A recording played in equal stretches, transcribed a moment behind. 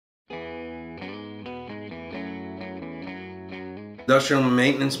Industrial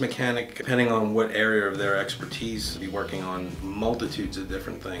maintenance mechanic, depending on what area of their expertise, be working on multitudes of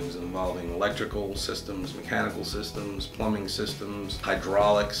different things involving electrical systems, mechanical systems, plumbing systems,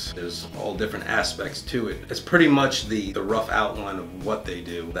 hydraulics. There's all different aspects to it. It's pretty much the rough outline of what they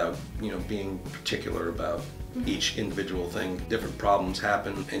do without, being particular about each individual thing. Different problems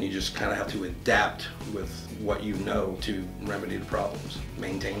happen and you just kind of have to adapt with what you know to remedy the problems,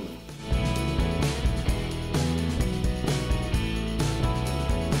 maintain them.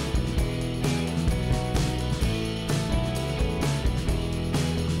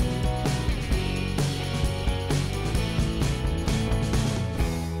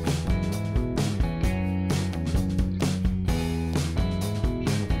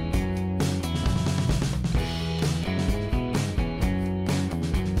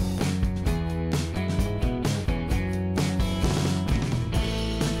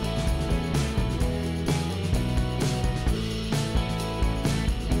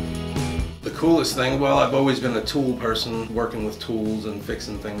 The coolest thing, well, I've always been a tool person, working with tools and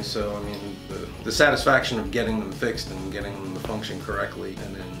fixing things, so I mean, the satisfaction of getting them fixed and getting them to function correctly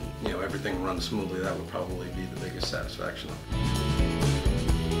and then, everything runs smoothly, that would probably be the biggest satisfaction.